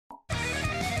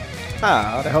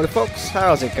Howdy folks,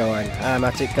 how's it going? I'm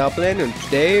Atticgoblin and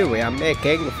today we are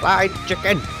making fried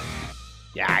chicken.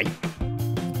 Yay!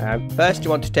 First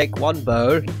you want to take one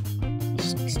bowl,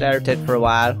 stare at it for a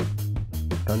while,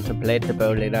 contemplate the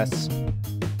bowliness,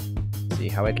 see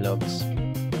how it looks,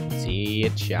 see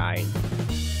it shine.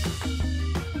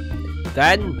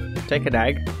 Then take an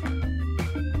egg,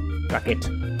 crack it,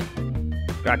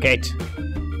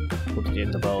 put it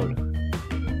in the bowl.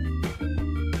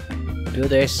 Do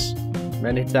this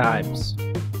many times.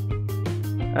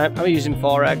 I'm using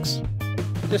 4 eggs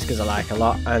just because I like a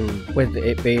lot, and with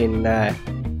it being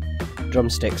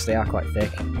drumsticks they are quite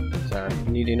thick, so I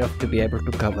need enough to be able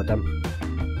to cover them.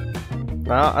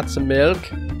 Now add some milk.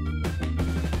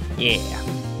 Yeah.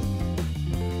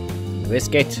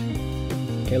 Whisk it.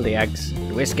 Kill the eggs.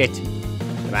 Whisk it.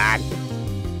 Come on.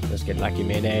 Whisk it like you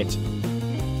mean it.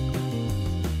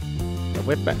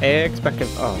 Whip my eggs back in.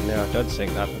 Oh no, don't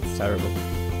sing that, that's terrible.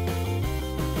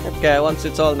 Okay, once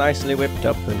it's all nicely whipped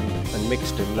up and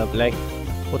mixed and lovely,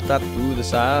 put that to the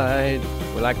side.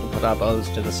 We like to put our bowls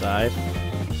to the side,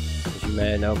 as you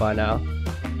may know by now.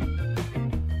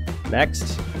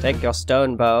 Next, take your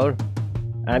stone bowl.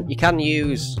 You can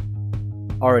use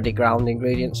already ground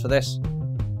ingredients for this.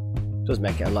 It does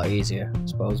make it a lot easier, I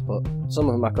suppose, but some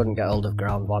of them I couldn't get hold of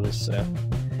ground ones, so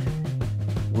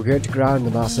we're going to grind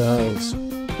them ourselves.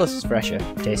 Plus it's fresher,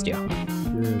 tastier.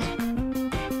 Yes.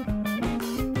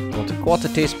 Want a 1/4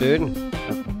 teaspoon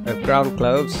of ground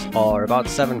cloves, or about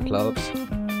 7 cloves. I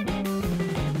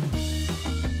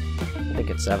think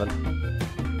it's 7.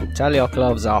 And tell your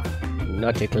cloves off,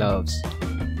 not your cloves.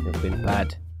 They've been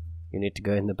bad. You need to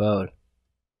go in the bowl.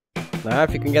 Now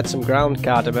if you can get some ground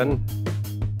cardamom,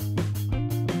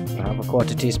 I have a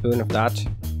 1/4 teaspoon of that,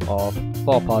 or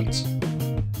 4 pods.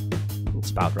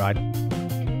 It's about right.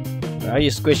 Now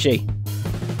you squishy.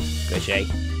 Squishy.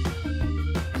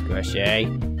 Squishy.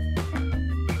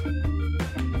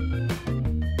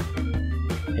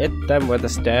 Hit them with a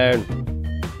stone.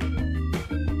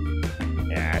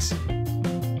 Yes.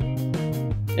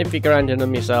 If you're grinding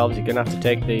them yourselves, you're gonna have to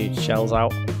take the shells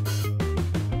out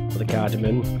for the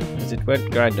cardamom, because it won't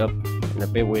grind up and a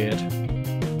bit weird.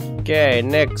 Okay,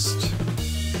 next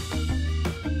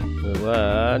we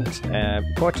want a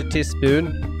 1/4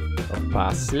 teaspoon of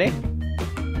parsley.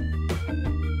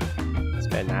 That's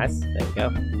very nice. There we go,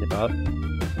 in the bowl.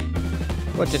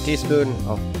 1/4 teaspoon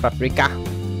of paprika.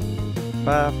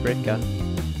 Paprika.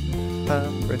 A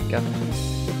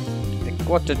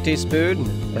 1/4 teaspoon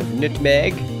of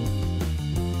nutmeg.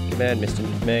 Come on, Mr.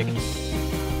 Nutmeg.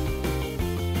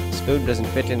 The spoon doesn't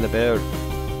fit in the bowl.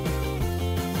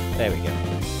 There we go.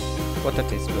 1/4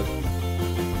 teaspoon.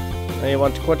 Now you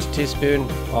want a 1/4 teaspoon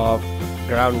of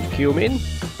ground cumin.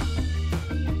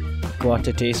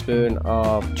 1/4 teaspoon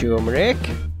of turmeric.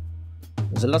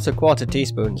 There's a lot of 1/4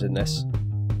 teaspoons in this.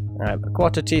 A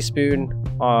 1/4 teaspoon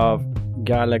of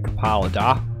garlic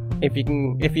powder. If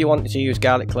you want to use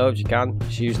garlic cloves, you can.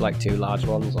 Just use like 2 large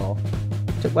ones, or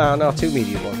 2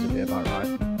 medium ones would be about right.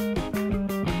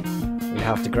 You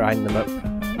have to grind them up.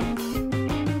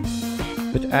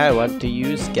 But I want to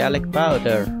use garlic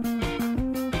powder.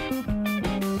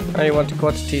 Now you want a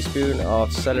 1/4 teaspoon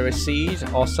of celery seed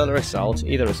or celery salt.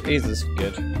 Either is good.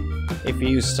 If you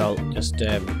use salt, just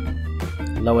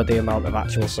lower the amount of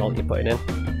actual salt you're putting in.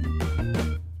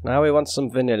 Now we want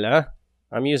some vanilla.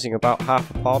 I'm using about 1/2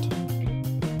 pod.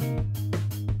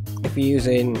 If you're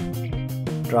using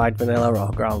dried vanilla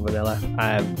or ground vanilla,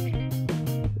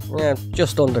 yeah,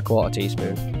 just under 1/4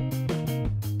 teaspoon.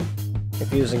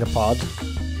 If you're using a pod,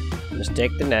 just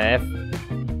take the knife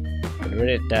and run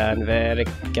it down very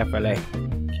carefully.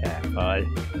 Careful.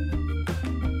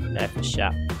 Knife is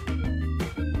sharp.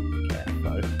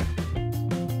 Careful.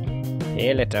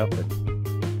 Peel it open.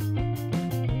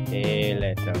 Peel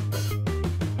it open.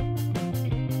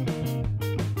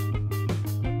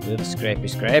 Do the scrapey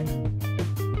scrape.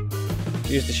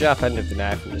 Use the sharp end of the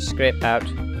knife and just scrape out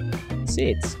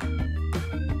seeds.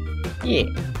 Yeah,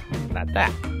 like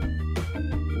that.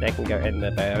 They can go in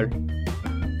the bowl.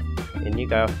 In you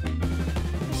go.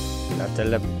 Not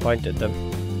to point at them.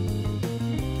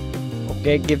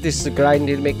 Okay, give this a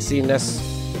grinding mixiness.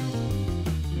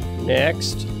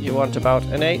 Next, you want about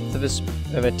 1/8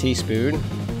 of a teaspoon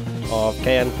of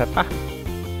cayenne pepper.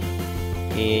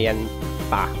 Cayenne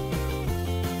pepper.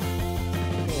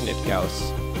 And it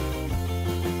goes.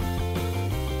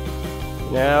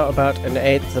 Now about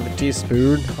 1/8 of a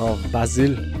teaspoon of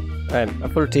basil. A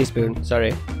full teaspoon,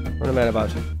 sorry. What am I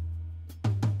about?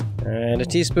 And a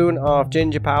teaspoon of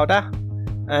ginger powder.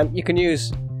 You can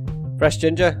use fresh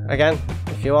ginger again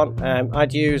if you want.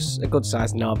 I'd use a good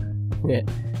sized knob.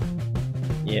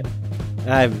 Yeah.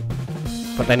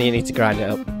 But then you need to grind it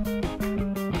up.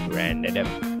 Grind it up.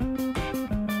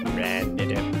 Grind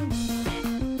it up.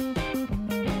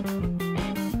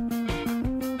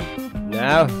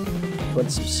 Now, put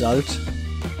some salt.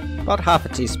 About half a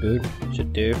teaspoon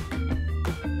should do.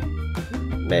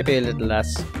 Maybe a little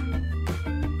less.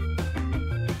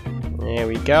 There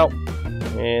we go.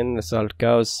 In the salt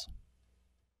goes.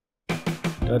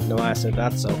 Don't know why I said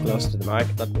that so close to the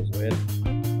mic. That was weird.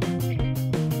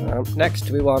 Next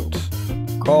we want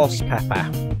coarse pepper.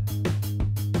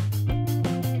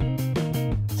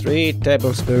 3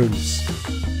 tablespoons.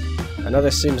 I know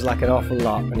this seems like an awful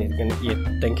lot, and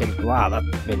you're thinking, wow, that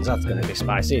means that's going to be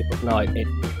spicy, but no, it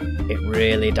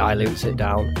really dilutes it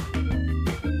down.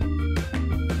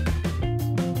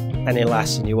 Any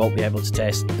less and you won't be able to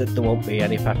taste that there won't be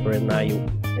any pepper in there.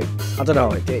 I don't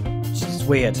know, it's just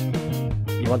weird.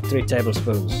 You want 3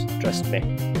 tablespoons, trust me.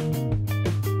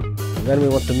 And then we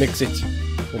want to mix it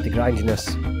with the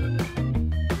grindiness.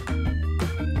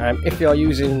 If you're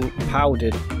using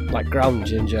powdered, like ground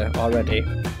ginger already,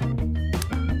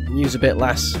 use a bit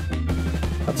less.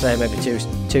 I'd say maybe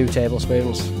 2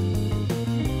 tablespoons.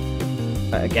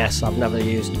 I guess I've never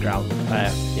used ground,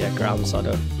 so I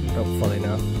don't fully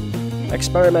know.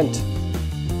 Experiment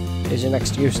is your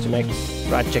next use to make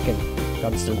fried chicken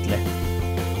constantly.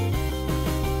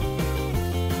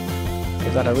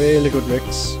 Is that a really good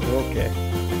mix? Okay.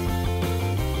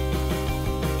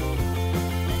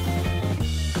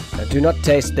 Now do not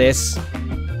taste this.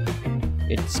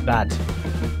 It's bad.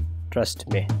 Trust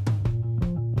me.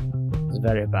 It's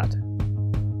very bad.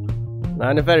 Now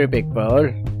in a very big bowl.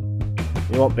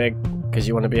 You want big because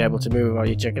you want to be able to move all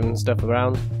your chicken and stuff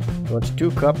around. You want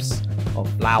 2 cups of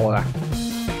flour.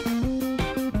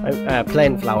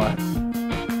 Plain flour.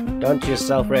 Don't use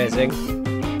self-raising.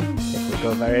 It will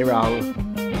go very wrong.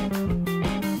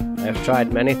 I've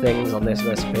tried many things on this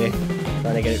recipe,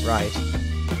 trying to get it right.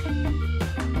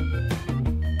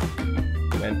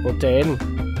 Then put in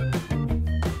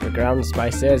the ground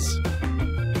spices.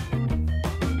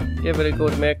 Give it a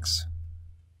good mix.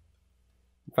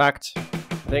 In fact,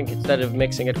 I think instead of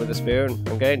mixing it with a spoon,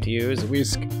 I'm going to use a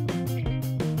whisk.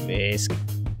 Whisk.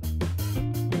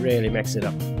 Really mix it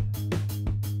up.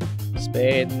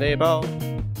 Spin the ball,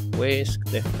 whisk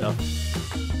the stuff.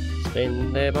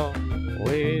 Spin the ball,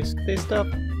 whisk the stuff.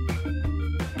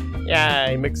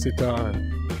 Yay, mix it on.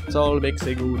 It's all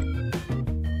mixing good.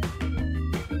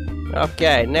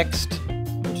 Okay, next,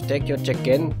 you take your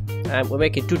chicken. We're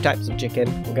making 2 types of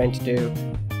chicken. We're going to do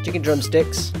chicken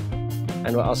drumsticks,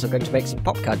 and we're also going to make some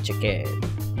popcorn chicken.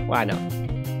 Why not?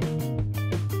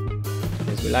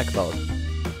 Because we like both.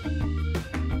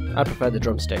 I prefer the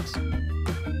drumsticks,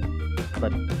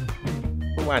 but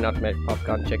why not make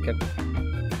popcorn chicken?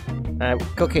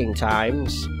 Cooking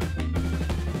times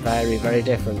vary very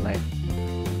differently.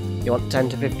 You want 10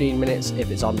 to 15 minutes if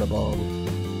it's on the bone,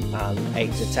 and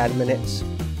 8 to 10 minutes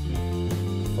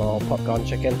for popcorn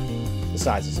chicken. The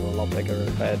sizes are a lot bigger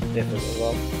and different as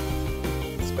well,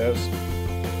 I suppose.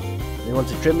 You want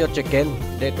to trim your chicken.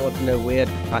 You don't want no weird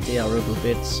fatty or rubble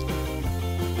bits. You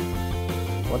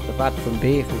want the fat from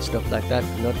beef and stuff like that,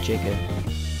 not chicken.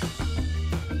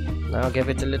 Now give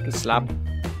it a little slap.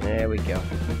 There we go.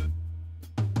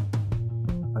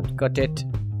 And cut it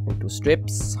into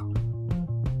strips.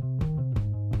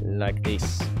 Like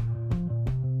this.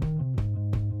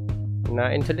 Now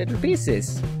into little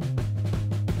pieces.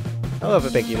 However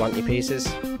big you want your pieces.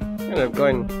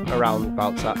 Going around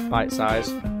about bite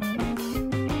size.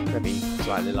 Maybe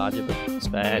slightly larger, but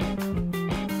spared.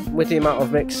 With the amount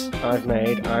of mix I've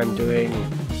made, I'm doing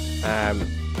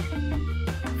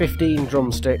 15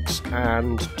 drumsticks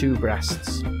and 2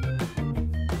 breasts.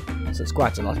 So it's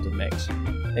quite a lot of mix.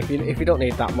 If you don't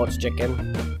need that much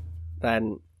chicken,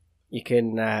 then you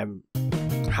can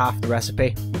half the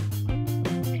recipe.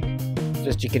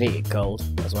 Just you can eat it cold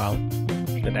as well.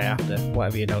 The day after,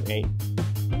 whatever you don't eat.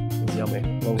 It's yummy,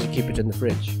 as long as you keep it in the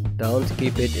fridge. Don't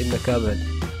keep it in the cupboard.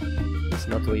 It's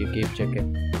not where you keep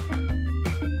chicken.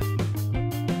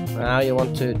 Now you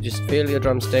want to just feel your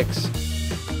drumsticks.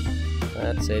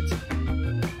 That's it.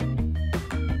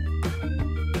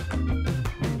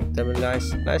 Give them a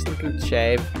nice little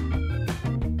shave.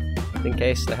 In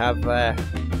case they have the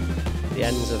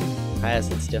ends of hairs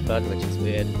and stuff on, which is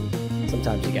weird.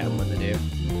 Sometimes you get them when they do.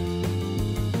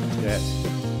 It's great.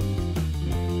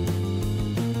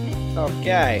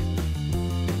 Okay.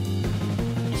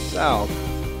 So,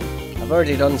 I've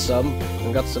already done some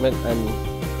and got some in and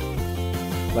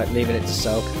like leaving it to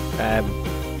soak,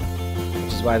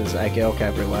 which is why there's egg yolk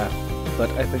everywhere. But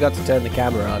I forgot to turn the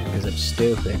camera on because I'm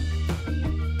stupid.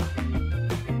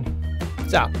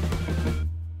 So,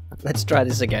 let's try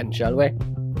this again, shall we?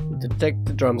 to take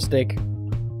the drumstick,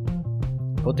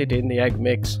 put it in the egg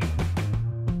mix,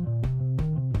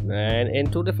 then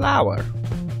into the flour.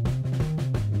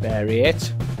 Bury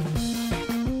it.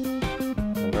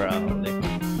 And roll it.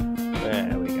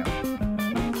 There we go.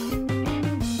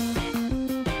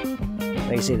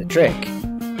 Now you see the trick,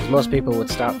 because most people would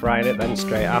start frying it then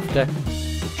straight after.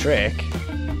 The trick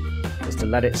is to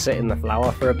let it sit in the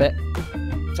flour for a bit,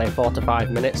 say 4 to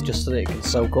 5 minutes, just so that it can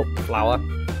soak up the flour.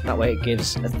 That way it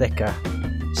gives a thicker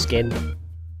skin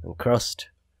and crust.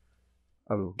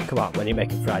 Come on, when you're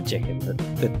making fried chicken,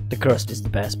 the crust is the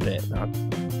best bit, man.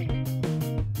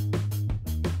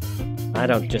 I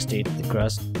don't just eat the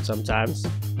crust sometimes.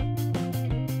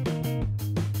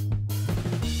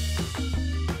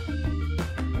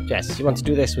 Yes, you want to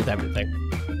do this with everything.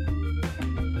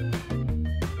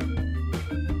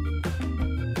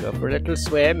 Go for a little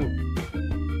swim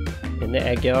in the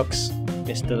egg yolks,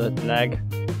 Mr. Little Egg.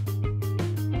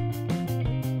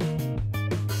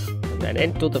 And then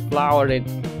into the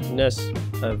flouriness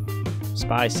of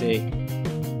spicy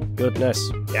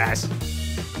goodness. Yes!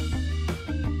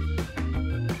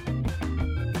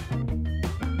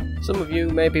 Some of you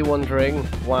may be wondering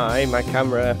why my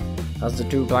camera has the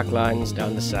 2 black lines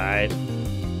down the side.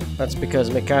 That's because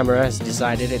my camera has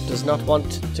decided it does not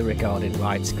want to record in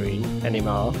widescreen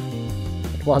anymore.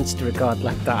 It wants to record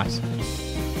like that.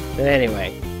 But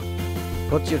anyway,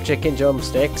 put your chicken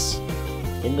drumsticks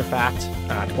in the fat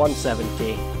at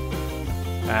 170.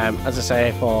 As I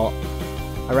say, for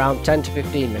around 10 to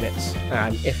 15 minutes.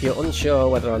 If you're unsure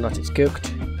whether or not it's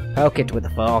cooked, poke it with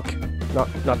a fork.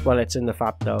 Not while it's in the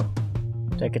fat though.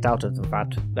 Take it out of the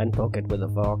fat, then poke it with a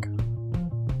fork.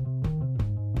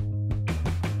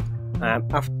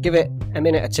 Give it a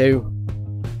minute or 2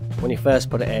 when you first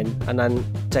put it in, and then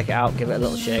take it out, give it a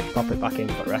little shake, pop it back in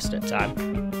for the rest of the time.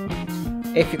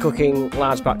 If you're cooking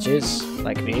large batches,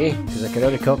 like me, because I can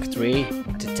only cook 3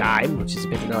 at a time, which is a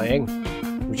bit annoying,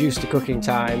 reduce the cooking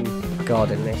time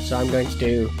accordingly. So I'm going to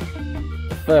do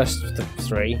the first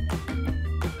 3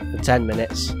 for 10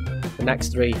 minutes, the next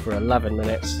 3 for 11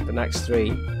 minutes, the next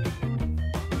 3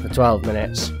 for 12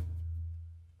 minutes,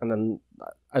 and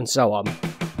so on.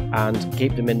 And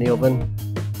keep them in the oven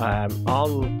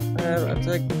on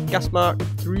gas mark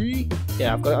 3.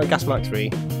 Yeah, I've got it on gas mark 3.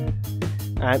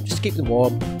 Just keep them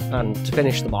warm and to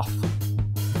finish them off.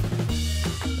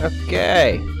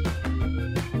 Okay,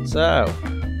 so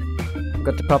I've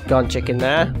got the popcorn chicken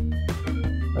there.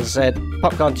 As I said,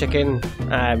 popcorn chicken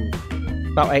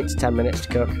about 8 to 10 minutes to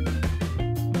cook.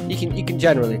 You can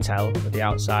generally tell with the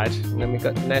outside. And then we've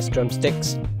got nice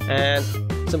drumsticks and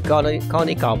some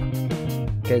corny cob,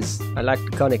 because I like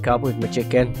the corny cob with my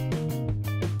chicken.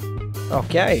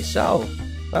 Okay, so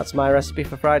that's my recipe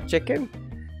for fried chicken.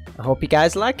 I hope you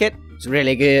guys like it. It's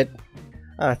really good.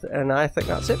 And I think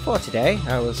that's it for today.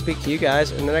 I will speak to you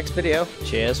guys in the next video.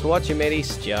 Cheers for watching,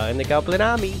 mateys. Join the Goblin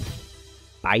Army.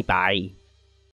 Bye bye.